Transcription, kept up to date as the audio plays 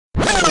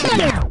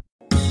Hello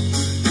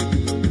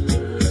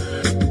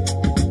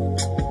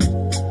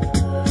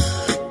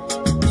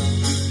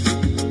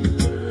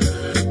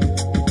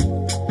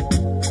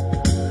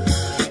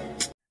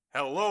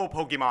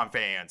Pokemon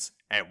fans,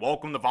 and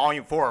welcome to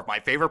Volume 4 of my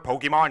favorite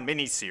Pokemon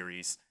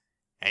mini-series.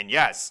 And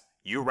yes,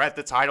 you read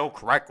the title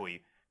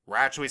correctly. We're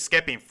actually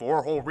skipping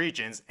 4 whole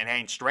regions and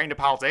heading straight to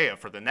Paldea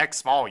for the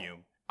next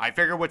volume. I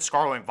figured with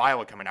Scarlet and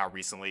Violet coming out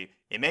recently,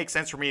 it makes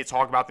sense for me to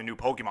talk about the new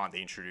Pokemon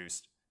they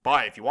introduced.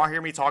 But if you want to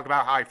hear me talk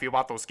about how I feel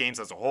about those games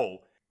as a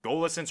whole, go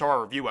listen to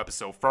our review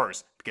episode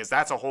first, because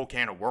that's a whole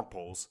can of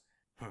wormholes.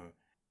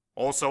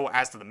 Also,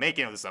 as to the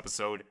making of this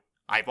episode,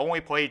 I've only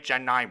played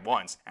Gen 9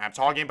 once, and I'm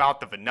talking about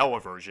the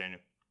vanilla version,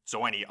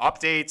 so any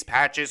updates,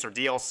 patches, or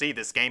DLC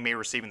this game may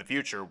receive in the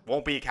future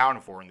won't be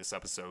accounted for in this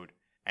episode.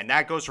 And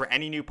that goes for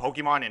any new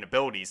Pokemon and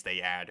abilities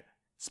they add.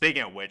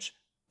 Speaking of which,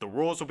 the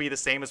rules will be the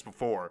same as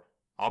before.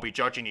 I'll be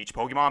judging each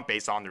Pokemon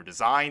based on their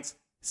designs,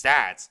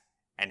 stats,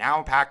 and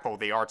how impactful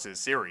they are to the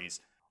series.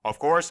 Of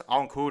course,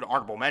 I'll include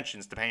honorable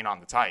mentions depending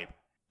on the type.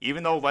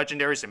 Even though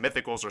Legendaries and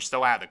Mythicals are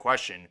still out of the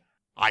question,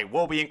 I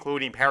will be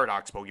including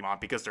Paradox Pokemon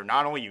because they're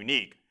not only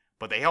unique,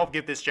 but they help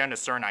give this gen a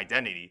certain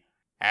identity.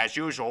 As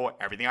usual,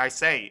 everything I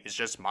say is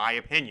just my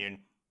opinion,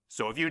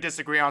 so if you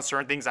disagree on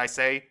certain things I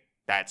say,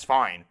 that's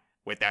fine.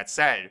 With that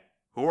said,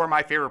 who are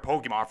my favorite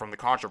Pokemon from the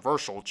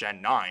controversial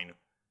Gen 9?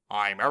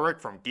 I'm Eric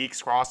from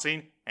Geeks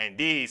Crossing, and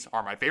these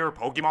are my favorite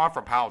Pokemon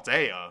from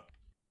Paldea.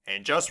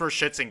 And just for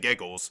shits and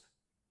giggles,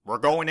 we're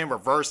going in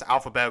reverse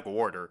alphabetical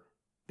order,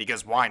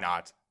 because why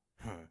not?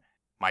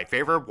 My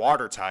favorite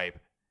water type,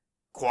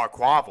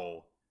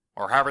 Quaquaval,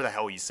 or however the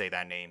hell you say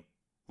that name.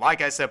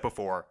 Like I said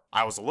before,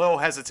 I was a little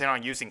hesitant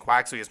on using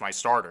Quaxly as my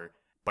starter,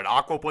 but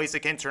Aqua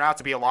Blaziken turned out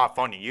to be a lot of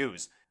fun to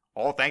use,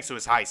 all thanks to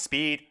his high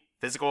speed,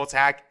 physical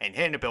attack, and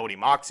hidden ability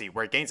Moxie,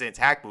 where it gains an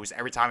attack boost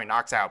every time it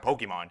knocks out a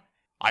Pokemon.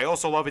 I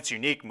also love its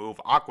unique move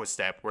Aqua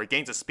Step, where it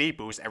gains a speed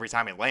boost every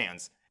time it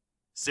lands.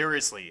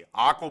 Seriously,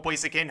 Aqua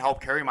Blaziken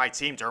helped carry my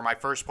team during my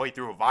first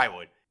playthrough of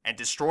Violet, and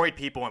destroyed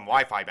people in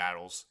Wi-Fi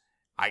battles.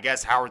 I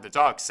guess Howard the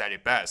Duck said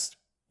it best.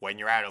 When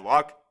you're out of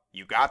luck,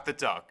 you got the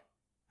duck.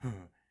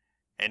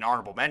 An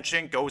honorable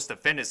mention goes to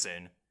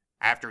Finisin.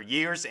 After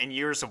years and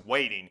years of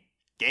waiting,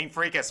 Game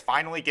Freak has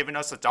finally given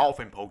us a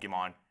dolphin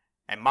Pokemon.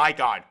 And my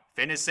god,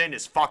 Finisin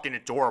is fucking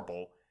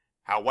adorable.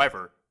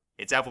 However,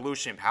 its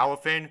evolution in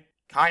Palafin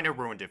kinda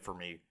ruined it for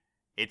me.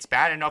 It's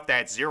bad enough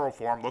that its Zero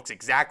form looks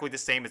exactly the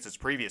same as its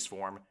previous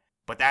form,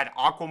 but that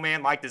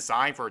Aquaman-like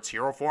design for its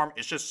hero form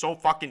is just so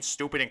fucking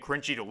stupid and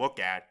cringy to look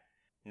at.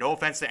 No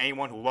offense to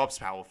anyone who loves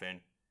Palafin.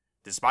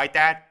 Despite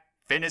that,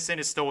 Finisin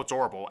is still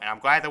adorable, and I'm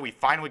glad that we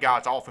finally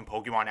got a dolphin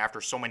Pokemon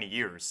after so many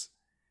years.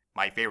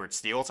 My favorite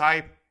steel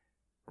type?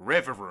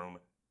 Rivaroom.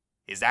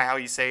 Is that how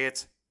you say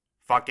it?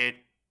 Fuck it,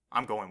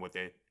 I'm going with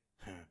it.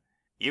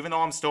 Even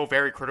though I'm still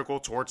very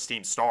critical towards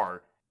Team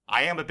Star,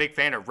 I am a big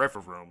fan of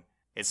Rivaroom,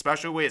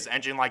 especially with its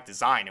engine-like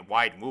design and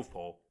wide move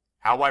pool.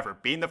 However,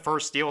 being the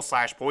first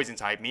steel/poison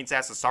type means it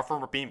has to suffer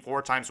from being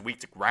 4 times weak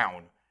to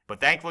ground,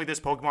 but thankfully this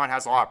Pokemon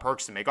has a lot of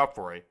perks to make up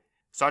for it,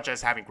 such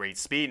as having great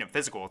speed and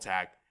physical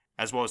attack,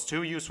 as well as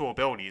 2 useful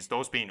abilities,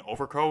 those being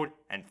Overcoat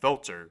and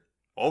Filter.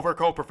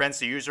 Overcoat prevents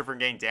the user from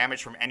getting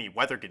damage from any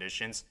weather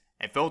conditions,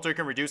 and Filter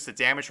can reduce the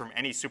damage from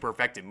any super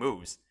effective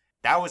moves.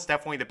 That was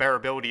definitely the better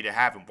ability to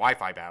have in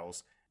Wi-Fi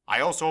battles. I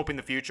also hope in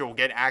the future we'll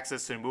get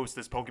access to the moves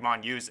this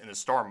Pokemon used in the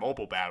Star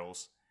Mobile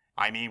battles.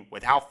 I mean,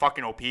 with how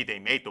fucking OP they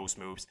made those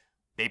moves,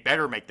 they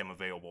better make them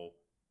available.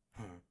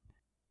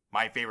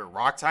 My favorite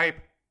rock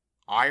type?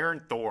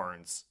 Iron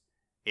Thorns.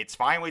 It's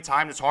finally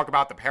time to talk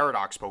about the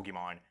Paradox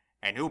Pokemon.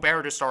 And who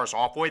better to start us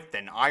off with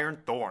than Iron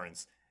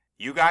Thorns?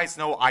 You guys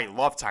know I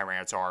love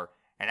Tyranitar,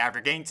 and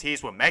after getting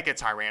teased with Mega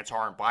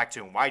Tyranitar in Black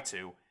 2 and White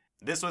 2,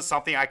 this was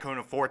something I couldn't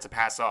afford to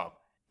pass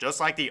up. Just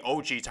like the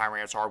OG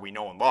Tyranitar we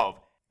know and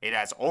love, it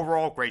has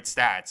overall great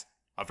stats,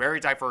 a very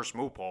diverse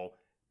move pool,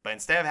 but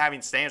instead of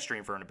having Stand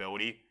Stream for an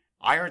ability,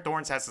 Iron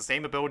Thorns has the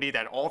same ability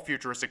that all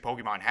futuristic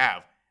Pokemon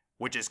have,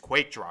 which is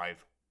Quake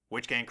Drive,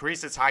 which can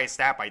increase its highest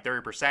stat by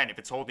 30% if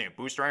it's holding a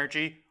booster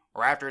energy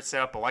or after it's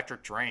set up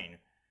Electric Terrain.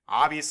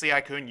 Obviously,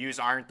 I couldn't use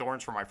Iron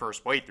Thorns for my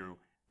first playthrough,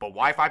 but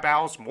Wi-Fi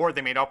battles more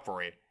than made up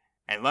for it.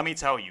 And let me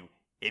tell you,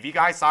 if you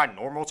guys thought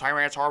normal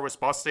Tyranitar was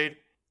busted,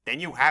 then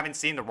you haven't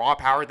seen the raw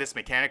power this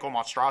mechanical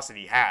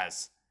monstrosity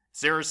has.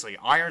 Seriously,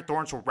 Iron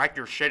Thorns will wreck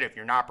your shit if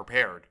you're not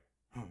prepared.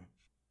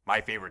 My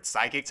favorite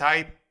Psychic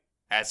type?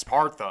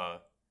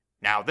 Espartha.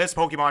 Now, this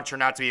Pokemon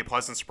turned out to be a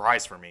pleasant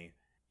surprise for me.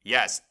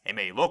 Yes, it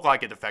may look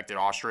like a defected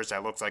Ostrich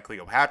that looks like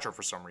Cleopatra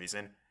for some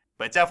reason,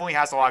 but it definitely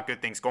has a lot of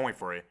good things going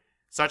for it,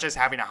 such as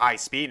having a high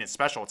speed and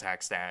special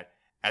attack stat,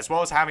 as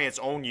well as having its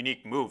own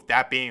unique move,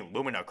 that being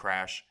Lumina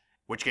Crash,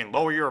 which can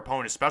lower your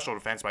opponent's special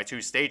defense by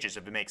 2 stages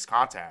if it makes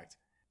contact.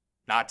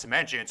 Not to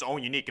mention its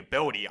own unique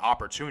ability,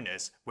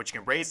 Opportunist, which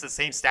can raise the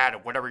same stat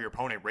of whatever your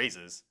opponent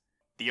raises.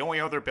 The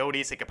only other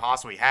abilities it could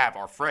possibly have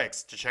are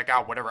Fricks to check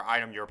out whatever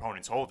item your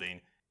opponent's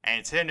holding, and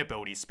its hidden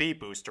ability Speed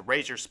Boost to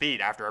raise your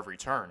speed after every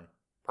turn.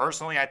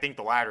 Personally, I think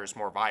the latter is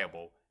more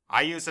viable.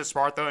 I used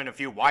Espartha in a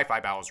few Wi-Fi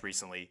battles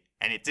recently,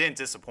 and it didn't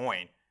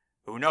disappoint.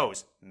 Who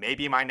knows,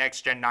 maybe my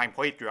next Gen 9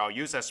 playthrough I'll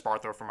use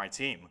Espartho for my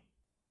team.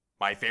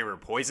 My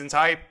favorite poison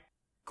type?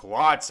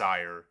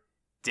 Clodsire.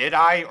 Did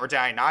I or did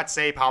I not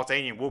say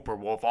Paldean Wooper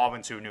will evolve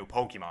into a new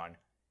Pokemon?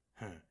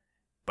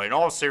 But in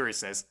all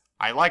seriousness,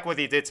 I like what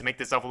they did to make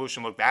this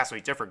evolution look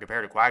vastly different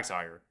compared to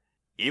Quagsire.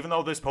 Even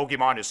though this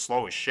Pokemon is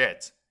slow as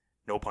shit,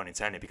 no pun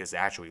intended because it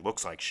actually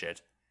looks like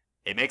shit,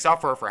 it makes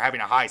up for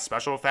having a high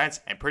special defense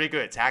and pretty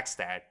good attack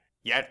stat.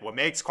 Yet, what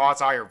makes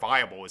Clodsire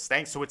viable is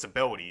thanks to its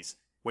abilities,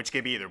 which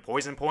can be either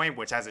Poison Point,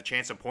 which has a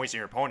chance of poisoning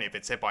your opponent if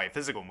it's hit by a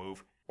physical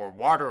move, or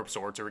Water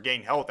Absorb to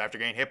regain health after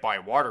getting hit by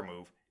a water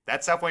move.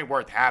 That's definitely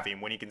worth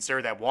having when you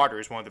consider that water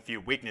is one of the few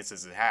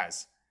weaknesses it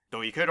has.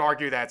 Though you could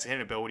argue that its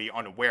hit ability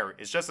Unaware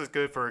is just as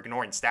good for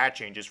ignoring stat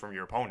changes from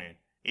your opponent.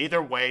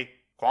 Either way,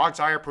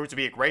 Clodsire proved to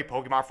be a great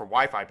Pokemon for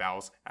Wi-Fi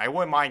battles, and I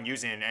wouldn't mind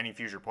using it in any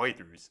future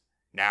playthroughs.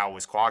 Now,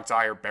 is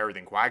Clodsire better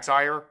than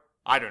Quagsire?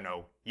 I don't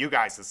know, you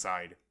guys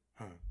decide.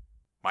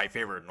 My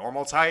favorite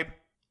normal type?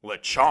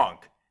 Lechonk.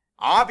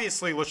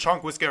 Obviously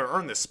Lechonk was gonna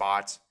earn this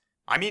spot.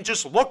 I mean,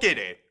 just look at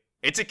it.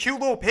 It's a cute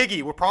little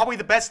piggy with probably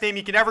the best name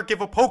you can ever give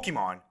a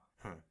Pokemon.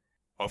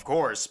 Of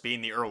course,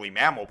 being the early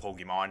mammal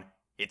Pokemon,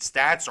 its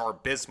stats are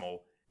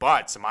abysmal,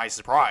 but to my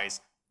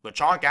surprise,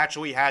 Lechonk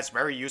actually has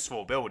very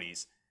useful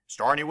abilities,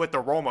 starting with the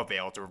Roma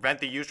Veil to prevent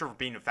the user from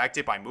being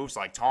affected by moves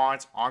like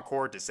Taunt,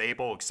 Encore,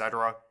 Disable,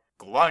 etc.,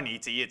 Gluttony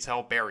to eat its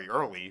health very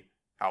early,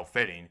 how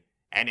fitting,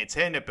 and its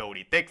hidden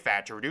ability Thick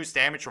Fat to reduce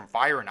damage from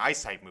fire and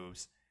ice type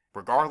moves.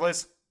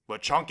 Regardless,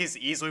 Lechonk is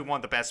easily one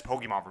of the best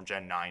Pokemon from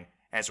Gen 9,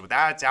 and is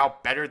without a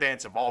doubt better than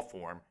its evolved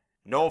form.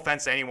 No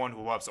offense to anyone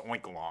who loves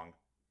Oinkologne.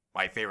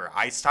 My favorite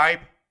ice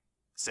type?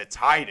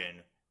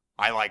 Cetidon.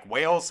 I like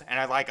whales and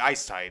I like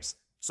ice types,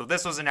 so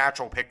this was a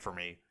natural pick for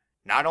me.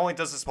 Not only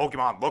does this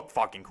Pokemon look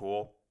fucking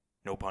cool,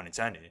 no pun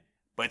intended,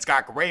 but it's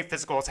got great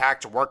physical attack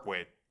to work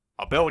with.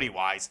 Ability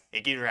wise,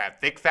 it can either have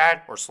Thick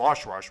Fat or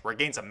Slush Rush where it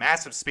gains a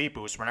massive speed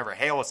boost whenever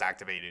Hail is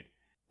activated.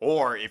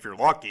 Or, if you're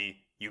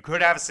lucky, you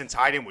could have a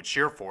Cetidon with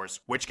Sheer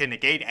Force, which can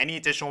negate any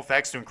additional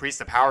effects to increase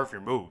the power of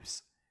your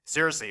moves.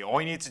 Seriously, all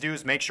you need to do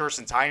is make sure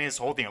Cetidon is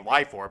holding a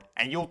Life Orb,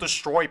 and you'll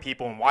destroy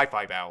people in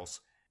Wi-Fi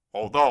battles.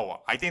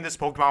 Although, I think this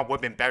Pokemon would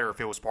have been better if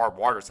it was part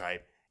Water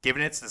type,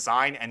 given its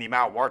design and the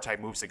amount of Water type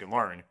moves it can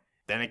learn.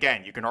 Then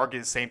again, you can argue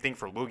the same thing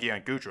for Lugia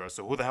and Goodra,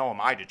 so who the hell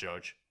am I to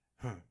judge?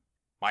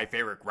 My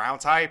favorite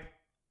ground type?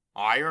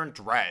 Iron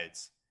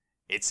Dreads.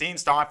 It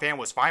seems Donphan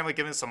was finally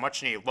given some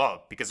much needed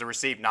love because it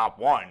received not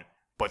one,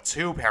 but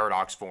two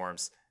Paradox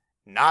forms.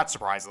 Not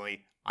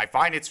surprisingly, I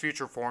find its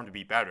future form to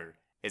be better,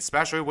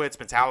 especially with its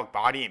metallic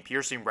body and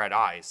piercing red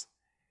eyes.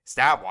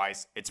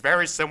 Stat-wise, it's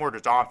very similar to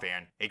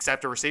Donphan,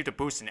 except it received a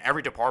boost in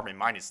every department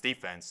minus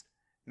defense,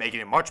 making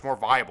it much more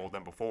viable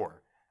than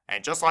before.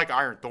 And just like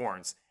Iron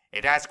Thorns,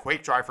 it has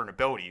Quake Drive for an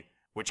ability,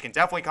 which can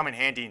definitely come in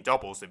handy in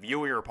doubles if you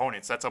or your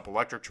opponent sets up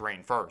electric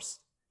terrain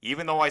first.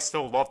 Even though I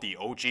still love the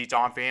OG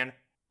Donphan,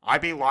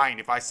 I'd be lying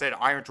if I said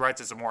Iron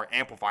Dreads is a more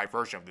amplified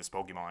version of this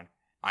Pokemon.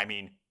 I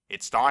mean,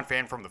 it's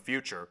Donphan from the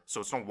future, so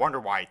it's no wonder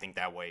why I think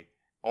that way.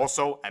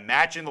 Also,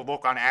 imagine the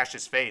look on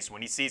Ash's face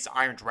when he sees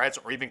Iron Dreads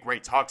or even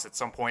Great Tux at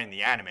some point in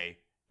the anime.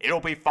 It'll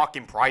be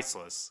fucking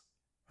priceless.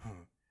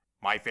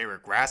 My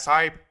favorite grass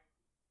type?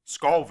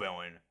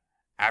 Skullvillain.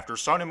 After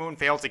Sun and Moon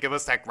failed to give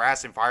us that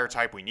grass and fire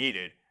type we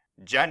needed,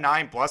 Gen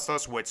 9 blessed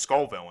us with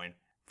Skullvillain.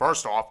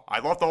 First off, I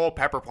love the whole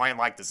pepper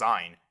plant-like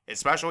design,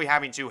 especially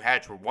having two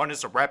heads where one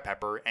is a red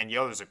pepper and the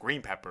other is a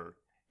green pepper.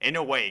 In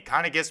a way, it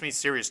kinda gives me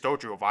serious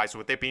Dojo vibes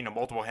with it being a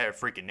multiple-headed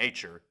freak in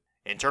nature.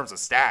 In terms of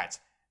stats,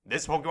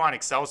 this Pokemon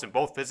excels in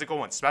both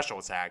physical and special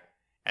attack,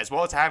 as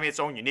well as having its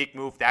own unique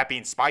move, that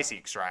being Spicy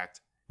Extract,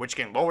 which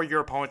can lower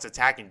your opponent's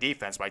attack and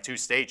defense by 2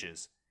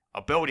 stages.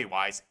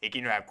 Ability-wise, it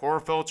can either have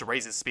Chlorophyll to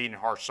raise its speed in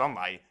harsh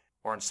sunlight,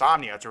 or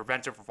Insomnia to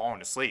prevent it from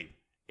falling asleep.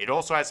 It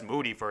also has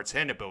Moody for its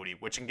hidden ability,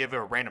 which can give it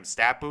a random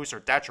stat boost or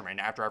detriment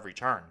after every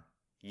turn.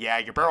 Yeah,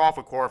 you're better off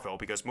with Chlorophyll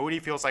because Moody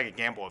feels like a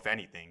gamble if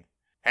anything.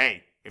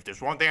 Hey, if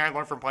there's one thing I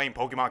learned from playing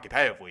Pokemon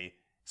competitively,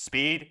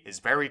 speed is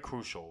very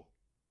crucial.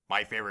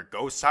 My favorite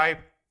ghost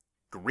type?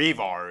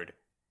 Greavard.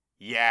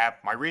 Yeah,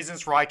 my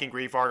reasons for liking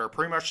Greavard are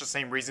pretty much the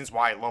same reasons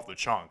why I love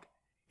Lechonk.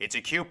 It's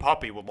a cute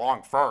puppy with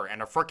long fur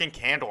and a freaking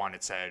candle on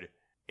its head.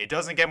 It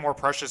doesn't get more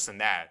precious than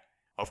that.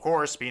 Of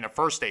course, being a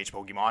first stage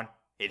Pokemon,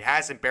 it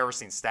has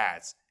embarrassing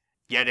stats.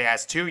 Yet it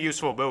has 2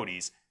 useful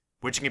abilities,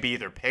 which can be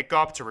either Pick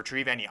Up to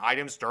retrieve any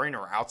items during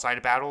or outside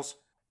of battles,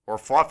 or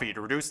Fluffy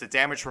to reduce the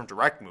damage from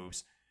direct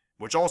moves,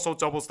 which also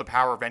doubles the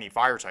power of any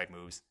fire type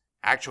moves.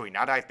 Actually,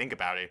 now that I think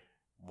about it,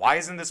 why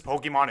isn't this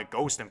Pokemon a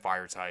ghost and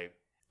fire type?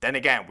 Then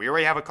again, we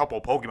already have a couple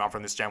of Pokemon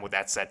from this gen with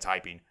that set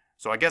typing,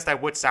 so I guess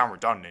that would sound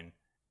redundant.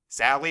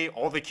 Sadly,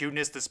 all the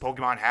cuteness this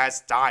Pokemon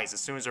has dies as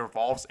soon as it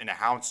evolves into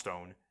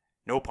Houndstone.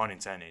 No pun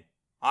intended.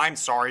 I'm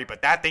sorry,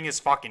 but that thing is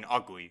fucking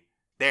ugly.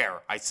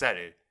 There, I said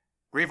it.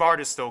 Greavard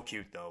is still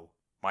cute though.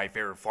 My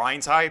favorite flying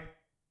type?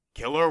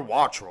 Killer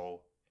Wattrel.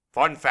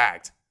 Fun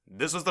fact,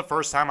 this was the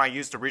first time I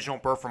used a regional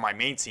bird for my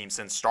main team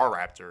since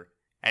Staraptor.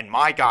 And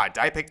my god,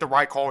 did I pick the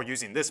right call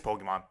using this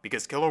Pokemon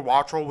because Killer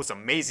Wattrel was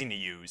amazing to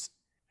use.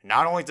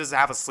 Not only does it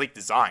have a sleek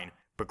design,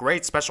 but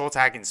great special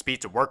attack and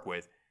speed to work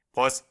with.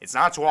 Plus, it's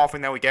not too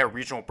often that we get a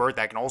regional bird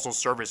that can also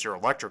service your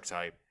electric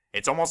type.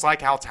 It's almost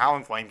like how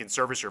Talonflame can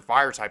service your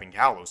fire type in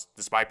Kalos,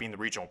 despite being the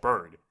regional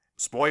bird.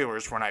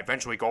 Spoilers for when I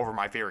eventually go over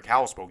my favorite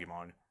Kalos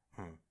Pokemon.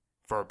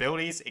 For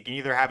abilities, it can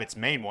either have its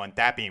main one,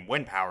 that being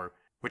Wind Power,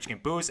 which can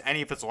boost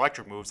any of its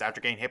electric moves after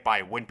getting hit by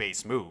a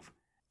wind-based move,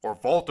 or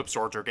Volt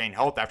Absorb to gain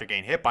health after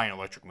getting hit by an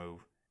electric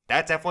move.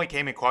 That definitely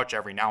came in clutch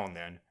every now and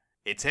then.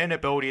 Its hidden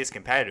ability is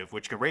competitive,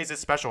 which can raise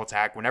its special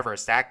attack whenever a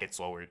stat gets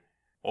lowered.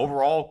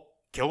 Overall,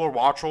 Killer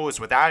Wattrel is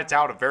without a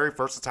doubt a very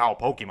versatile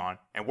Pokemon,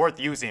 and worth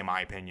using in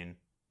my opinion.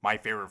 My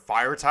favorite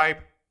fire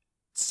type?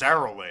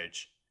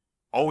 Ceruledge.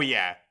 Oh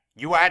yeah,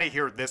 you had to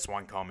hear this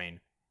one coming.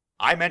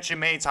 I mentioned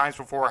many times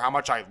before how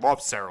much I love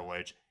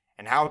Ceruledge,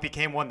 and how it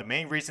became one of the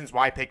main reasons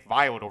why I picked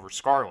Violet over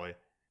Scarlet.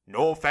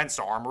 No offense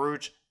to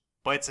Armarouge,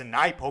 but it's a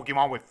night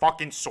Pokemon with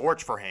fucking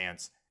swords for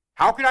hands.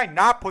 How could I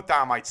not put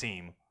that on my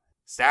team?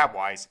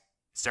 Stat-wise,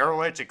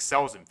 Ceruledge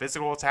excels in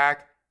physical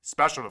attack,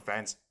 special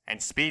defense,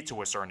 and speed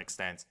to a certain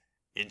extent.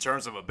 In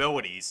terms of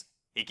abilities,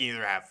 it can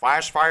either have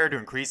Flash Fire to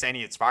increase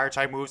any of its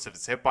fire-type moves if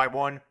it's hit by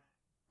one,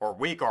 or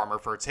Weak Armor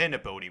for its hidden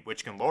ability,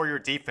 which can lower your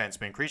defense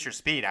but increase your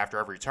speed after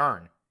every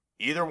turn.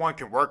 Either one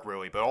can work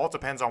really, but all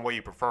depends on what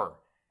you prefer.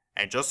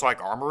 And just like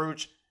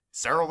Armarouge,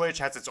 Ceruledge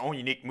has its own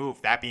unique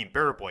move, that being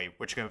Bitter Blade,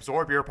 which can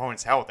absorb your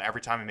opponent's health every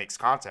time it makes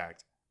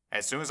contact.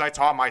 As soon as I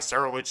taught my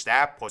Ceruledge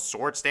stat plus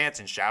Sword Stance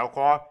and Shadow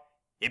Claw,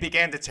 it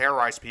began to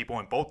terrorize people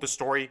in both the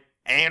story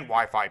and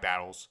Wi-Fi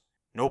battles.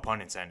 No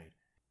pun intended.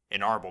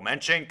 An honorable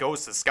mention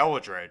goes to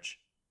Skeledredge.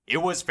 It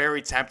was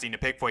very tempting to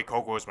pick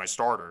Fuecoco as my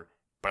starter,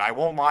 but I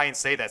won't lie and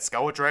say that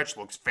Skeledredge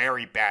looks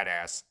very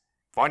badass.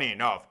 Funny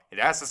enough, it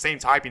has the same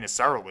typing as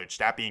Ceruledge,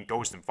 that being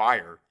Ghost and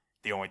Fire.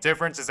 The only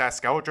difference is that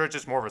Skeledredge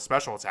is more of a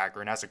special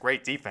attacker and has a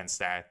great defense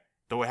stat,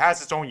 though it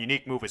has its own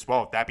unique move as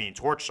well, that being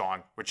Torch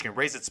Song, which can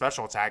raise its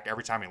special attack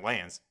every time it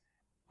lands.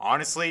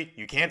 Honestly,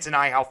 you can't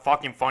deny how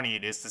fucking funny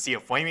it is to see a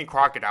flaming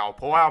crocodile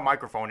pull out a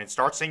microphone and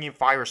start singing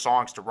fire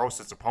songs to roast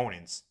its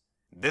opponents.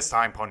 This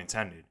time pun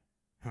intended.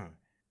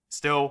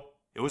 Still,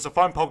 it was a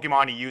fun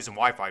Pokemon to use in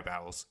Wi-Fi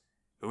battles.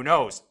 Who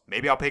knows,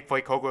 maybe I'll pick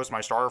Fuecoco as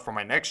my starter for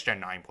my next Gen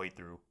 9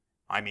 playthrough.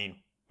 I mean,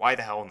 why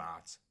the hell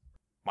not?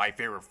 My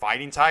favorite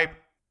fighting type?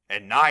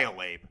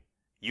 Annihilape.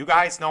 You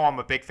guys know I'm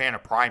a big fan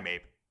of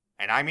Primeape,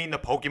 and I mean the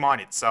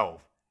Pokemon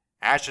itself.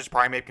 Ash's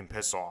Primeape can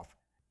piss off,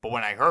 but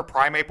when I heard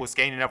Primeape was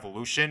gaining an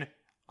evolution,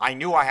 I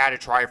knew I had to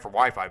try it for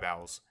Wi-Fi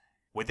battles,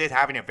 with it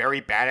having a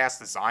very badass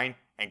design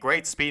and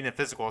great speed and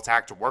physical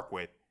attack to work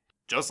with.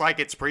 Just like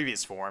its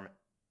previous form,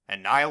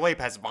 Annihilape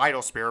has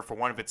Vital Spirit for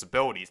one of its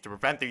abilities to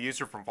prevent the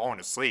user from falling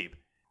asleep,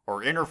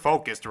 or Inner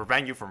Focus to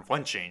prevent you from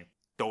flinching,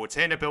 though its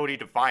hidden ability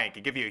Defiant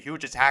can give you a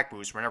huge attack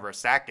boost whenever a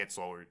stat gets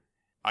lowered.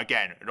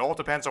 Again, it all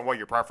depends on what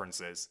your preference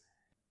is.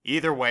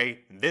 Either way,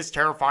 this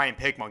terrifying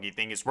pig monkey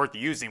thing is worth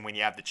using when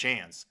you have the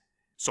chance,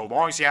 so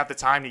long as you have the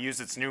time to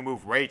use its new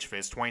move Rage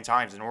Fist 20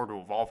 times in order to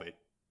evolve it.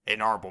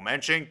 An honorable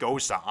mention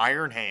goes to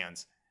Iron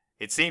Hands.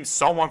 It seems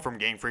someone from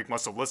Game Freak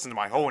must have listened to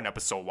my Hoenn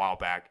episode a while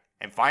back,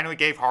 and finally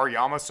gave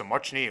Hariyama some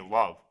much needed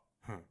love.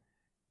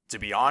 To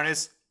be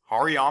honest,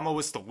 Hariyama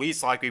was the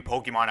least likely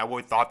Pokemon I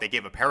would have thought they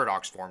gave a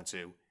Paradox form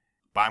to.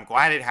 But I'm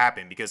glad it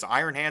happened because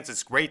Iron Hands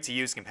is great to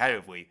use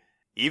competitively.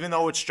 Even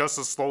though it's just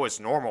as slow as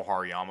normal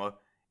Hariyama,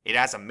 it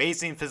has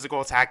amazing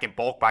physical attack and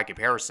bulk by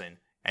comparison,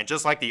 and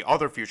just like the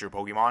other future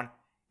Pokemon,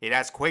 it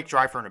has Quake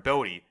Drive for an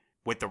ability.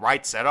 With the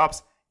right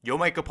setups, you'll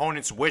make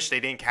opponents wish they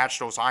didn't catch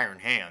those Iron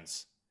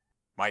Hands.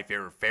 My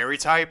favorite fairy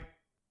type?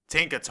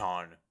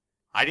 Tinkaton.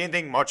 I didn't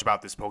think much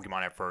about this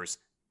Pokemon at first,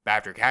 but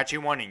after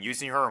catching one and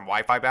using her in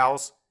Wi-Fi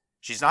battles,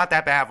 she's not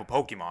that bad of a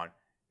Pokemon.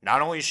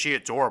 Not only is she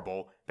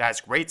adorable, but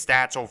has great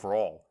stats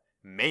overall,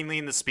 mainly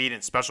in the speed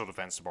and special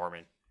defense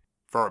department.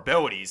 For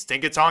abilities,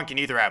 Tinkaton can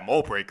either have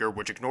Mold Breaker,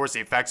 which ignores the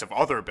effects of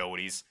other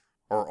abilities,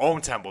 or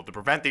Own Temple to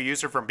prevent the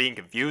user from being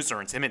confused or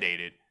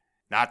intimidated.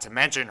 Not to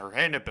mention her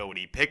hidden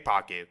ability,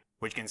 Pickpocket,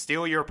 which can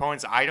steal your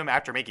opponent's item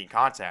after making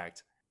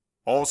contact.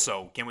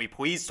 Also, can we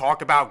please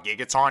talk about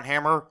Gigaton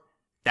Hammer?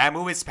 That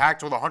move is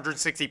packed with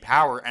 160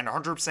 power and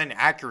 100%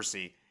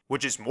 accuracy,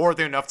 which is more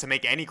than enough to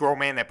make any grown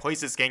man that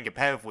plays this game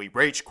competitively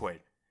rage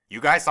quit.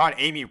 You guys thought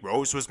Amy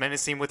Rose was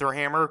menacing with her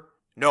hammer?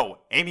 No,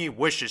 Amy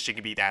wishes she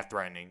could be that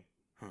threatening.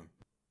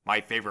 My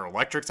favorite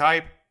electric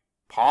type?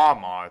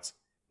 Pawmot.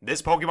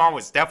 This Pokemon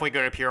was definitely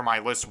going to appear on my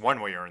list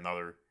one way or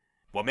another.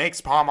 What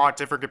makes Pawmot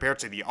different compared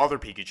to the other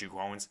Pikachu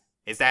clones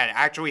is that it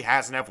actually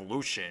has an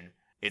evolution.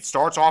 It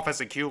starts off as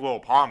a cute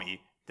little Pawmi,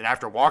 then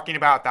after walking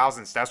about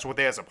 1,000 steps with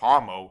it as a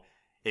Pawmo,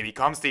 it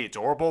becomes the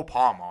adorable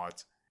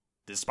Pawmot.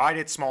 Despite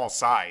its small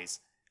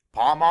size,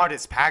 Pawmot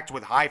is packed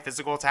with high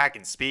physical attack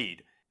and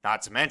speed,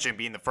 not to mention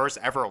being the first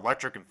ever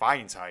electric and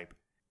fighting type,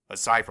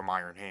 aside from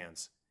Iron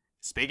Hands.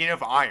 Speaking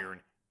of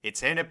Iron,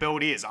 its hidden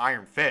ability is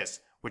Iron Fist,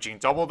 which can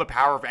double the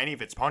power of any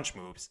of its punch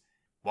moves,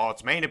 while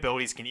its main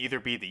abilities can either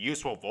be the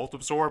useful Volt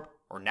Absorb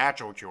or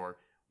Natural Cure,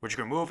 which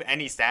can remove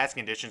any stats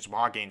conditions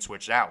while getting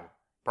switched out.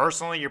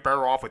 Personally, you're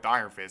better off with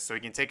Iron Fist so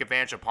you can take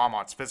advantage of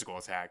Pawmot's physical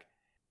attack.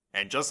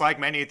 And just like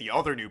many of the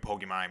other new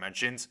Pokemon I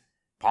mentioned,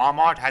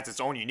 Pawmot has its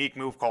own unique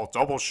move called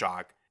Double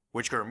Shock,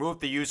 which can remove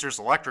the user's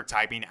electric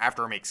typing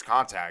after it makes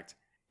contact.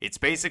 It's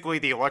basically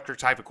the electric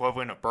type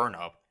equivalent of Burn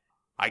Up.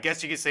 I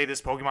guess you could say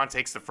this Pokemon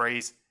takes the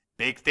phrase,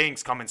 big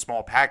things come in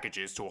small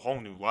packages to a whole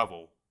new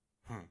level.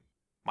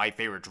 My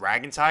favorite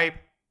Dragon type?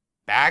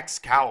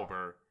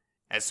 Baxcalibur.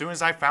 As soon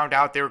as I found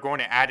out they were going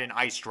to add an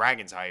Ice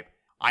Dragon type,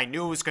 I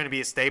knew it was going to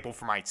be a staple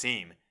for my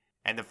team.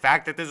 And the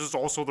fact that this was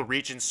also the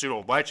region's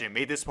pseudo-legend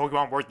made this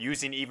Pokemon worth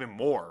using even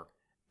more.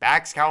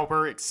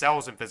 Baxcalibur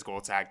excels in physical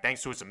attack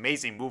thanks to its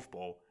amazing move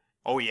pool.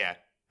 Oh yeah,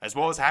 as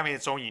well as having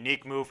its own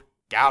unique move,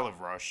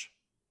 Galivrush.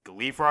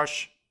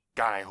 Galivrush?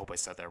 God, I hope I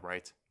said that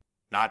right.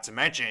 Not to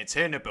mention its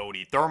hidden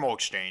ability, Thermal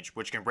Exchange,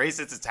 which can raise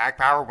its attack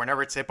power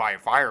whenever it's hit by a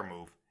fire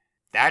move.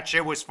 That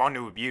shit was fun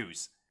to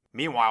abuse.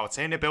 Meanwhile, its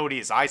hidden ability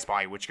is I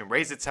Spy, which can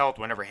raise its health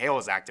whenever Hail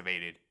is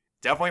activated.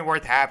 Definitely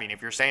worth having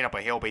if you're setting up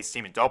a Hail-based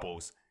team in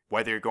doubles.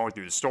 Whether you're going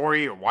through the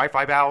story or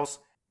Wi-Fi battles,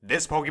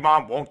 this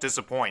Pokemon won't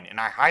disappoint, and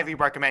I highly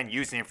recommend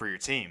using it for your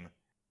team.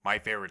 My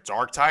favorite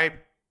Dark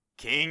type?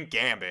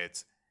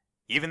 Kingambit.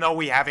 Even though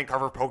we haven't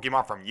covered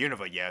Pokemon from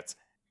Unova yet,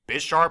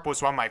 Bisharp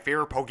was one of my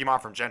favorite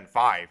Pokemon from Gen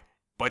 5,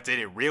 but did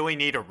it really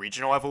need a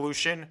regional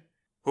evolution?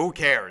 Who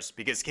cares,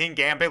 because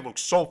Kingambit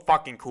looks so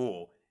fucking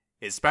cool,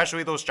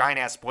 especially those giant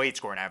ass blades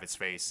growing out of its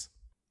face.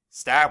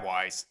 Stat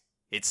wise,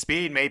 its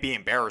speed may be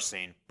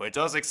embarrassing, but it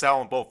does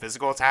excel in both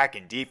physical attack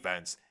and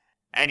defense.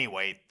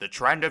 Anyway, the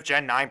trend of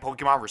Gen 9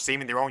 Pokemon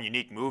receiving their own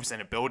unique moves and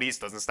abilities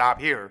doesn't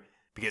stop here,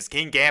 because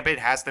Kingambit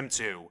has them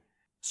too.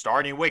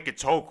 Starting with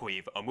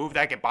Togekiss, a move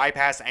that can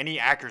bypass any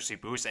accuracy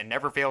boost and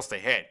never fails to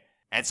hit,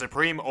 and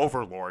Supreme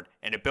Overlord,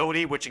 an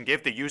ability which can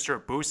give the user a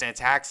boost in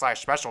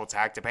attack/special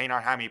attack depending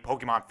on how many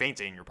Pokemon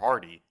fainted in your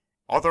party.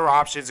 Other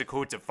options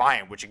include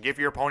Defiant, which can give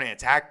your opponent an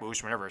attack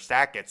boost whenever a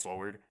stat gets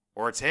lowered,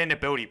 or its hidden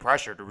ability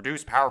Pressure to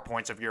reduce power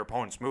points of your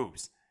opponent's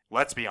moves.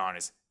 Let's be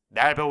honest,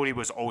 that ability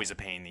was always a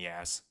pain in the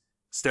ass.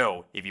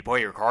 Still, if you play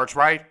your cards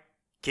right,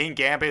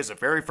 Kingambit is a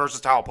very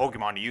versatile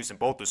Pokemon to use in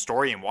both the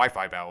story and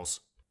Wi-Fi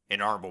battles.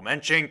 An honorable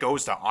mention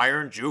goes to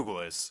Iron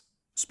Jugulis.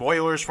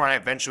 Spoilers for when I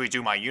eventually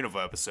do my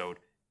Unova episode,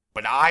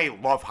 but I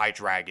love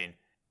Hydreigon,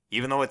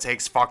 even though it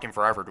takes fucking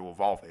forever to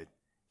evolve it.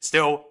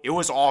 Still, it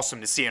was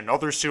awesome to see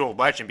another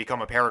pseudo-legend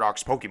become a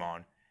Paradox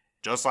Pokemon.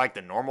 Just like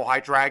the normal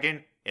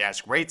Hydreigon, it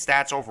has great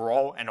stats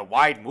overall and a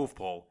wide move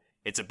pool.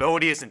 Its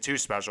ability isn't too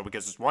special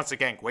because it's once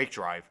again Quake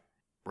Drive.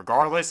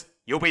 Regardless,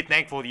 you'll be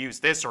thankful to use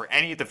this or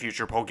any of the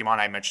future Pokemon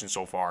I mentioned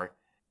so far.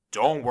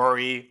 Don't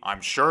worry,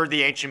 I'm sure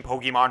the ancient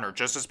Pokemon are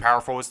just as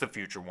powerful as the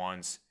future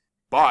ones.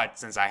 But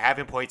since I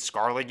haven't played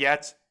Scarlet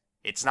yet,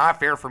 it's not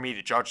fair for me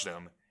to judge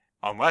them.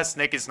 Unless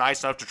Nick is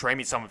nice enough to trade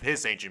me some of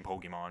his ancient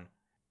Pokemon.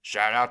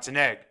 Shout out to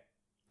Nick.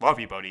 Love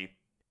you, buddy.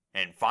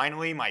 And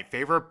finally, my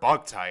favorite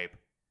bug type.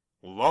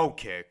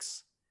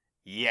 Low-Kicks.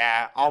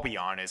 Yeah, I'll be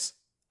honest.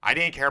 I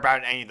didn't care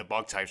about any of the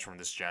bug types from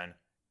this gen.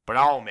 But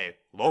I'll admit,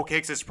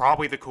 Low-Kicks is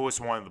probably the coolest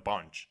one of the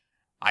bunch.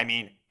 I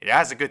mean, it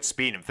has a good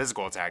speed and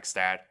physical attack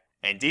stat,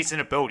 and decent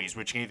abilities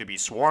which can either be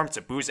Swarm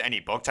to boost any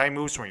bug type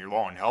moves when you're low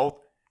on health,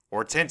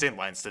 or Tinted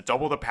Lens to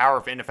double the power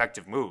of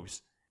ineffective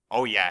moves.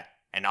 Oh yeah,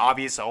 an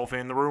obvious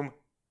elephant in the room?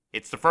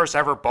 It's the first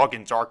ever bug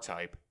and dark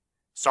type.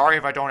 Sorry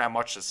if I don't have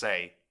much to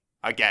say.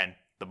 Again,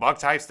 the bug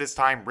types this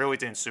time really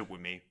didn't suit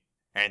with me.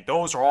 And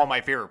those are all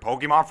my favorite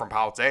Pokemon from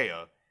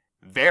Paldea.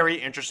 Very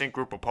interesting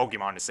group of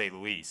Pokemon to say the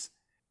least.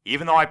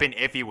 Even though I've been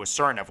iffy with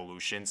certain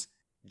evolutions,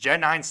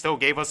 Gen 9 still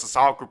gave us a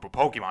solid group of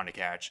Pokemon to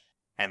catch.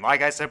 And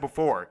like I said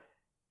before,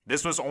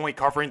 this was only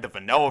covering the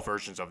vanilla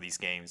versions of these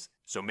games,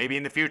 so maybe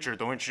in the future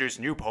they'll introduce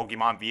new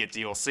Pokemon via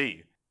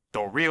DLC.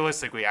 Though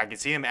realistically, I can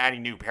see them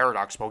adding new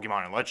Paradox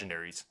Pokemon and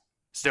Legendaries.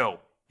 Still,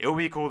 it would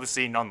be cool to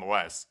see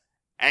nonetheless.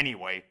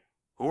 Anyway,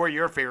 who are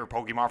your favorite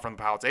Pokemon from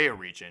the Paldea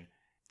region?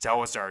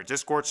 Tell us in our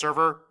Discord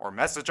server or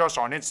message us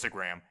on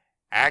Instagram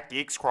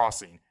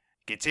 @GeeksCrossing.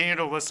 Continue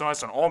to listen to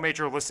us on all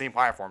major listening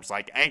platforms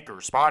like Anchor,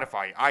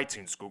 Spotify,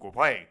 iTunes, Google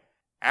Play,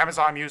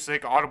 Amazon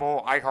Music,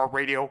 Audible,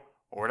 iHeartRadio,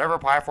 or whatever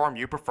platform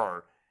you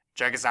prefer.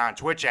 Check us out on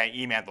Twitch at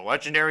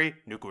eManTheLegendary,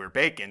 Nuclear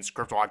Bacons,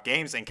 CryptoLock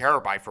Games, and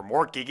Carabyte for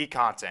more geeky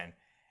content.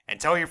 And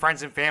tell your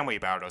friends and family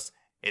about us,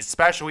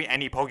 especially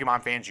any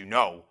Pokemon fans you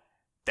know.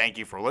 Thank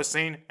you for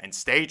listening, and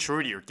stay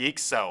true to your geek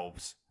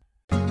selves.